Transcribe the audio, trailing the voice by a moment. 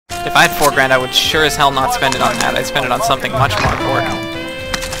If I had $4 grand, I would sure as hell not spend it on that. I'd spend it on something much more important.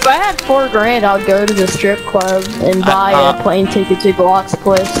 If I had $4 grand, I would go to the strip club and buy a plane ticket to Glock's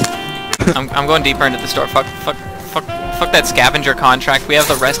place. I'm going deeper into the store. Fuck that scavenger contract. We have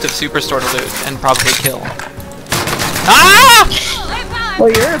the rest of Superstore to loot and probably kill. Ah! Well,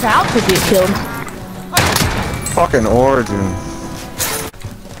 you're about to get killed. Fucking Origin.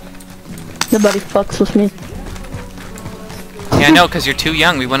 Nobody fucks with me. Yeah, I know, because you're too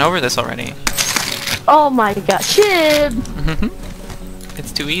young. We went over this already. Oh my god, Shib!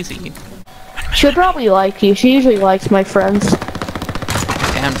 It's too easy. She'll probably like you. She usually likes my friends.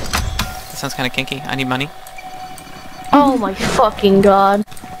 Damn. That sounds kind of kinky. I need money. Oh my fucking god.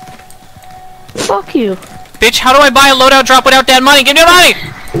 Fuck you. Bitch, how do I buy a loadout drop without dead money? Give me money!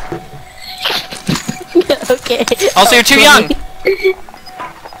 Okay. Also, you're too young.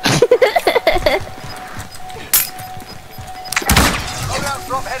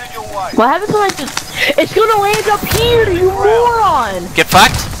 What happens when I just... It's gonna land up here, you moron! Get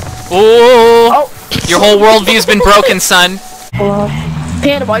fucked? Ooh! Oh. Your whole worldview's been broken, son.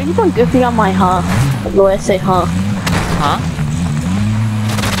 Panda, why are you going goofy on my huh? The way I say huh. Huh?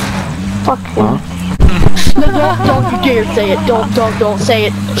 Fuck you. No, don't you dare say it. Don't say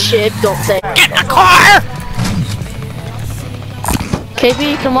it. Shit, don't say it. Get in the car!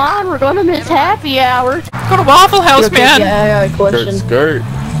 KB, come on, we're gonna miss happy hour. Go to Waffle House, Okay, man! yeah, I got a question. Skirt.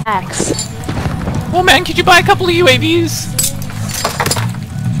 Axe. Oh man, could you buy a couple of UAVs?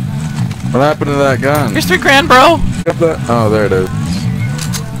 What happened to that gun? Here's $3 grand, bro! Oh, there it is.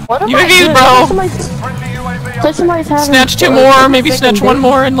 What am I UAVs, doing? bro! Somebody's having Snatch 2 more, maybe snatch 1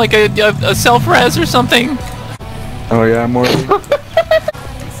 more and like a self-res or something. Oh yeah, more.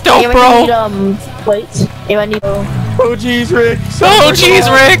 Dope, bro! Need, plates. I need... Oh jeez, Rick. Oh jeez,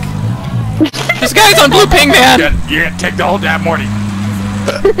 Rick! This guy's on blue ping, man! You gotta take the whole damn morning.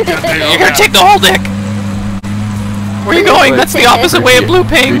 You're gonna take the whole dick! Where are you going? That's the opposite way of blue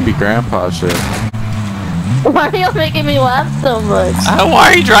ping! Creepy grandpa shit. Why are you making me laugh so much?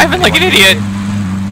 Why are you driving like an idiot?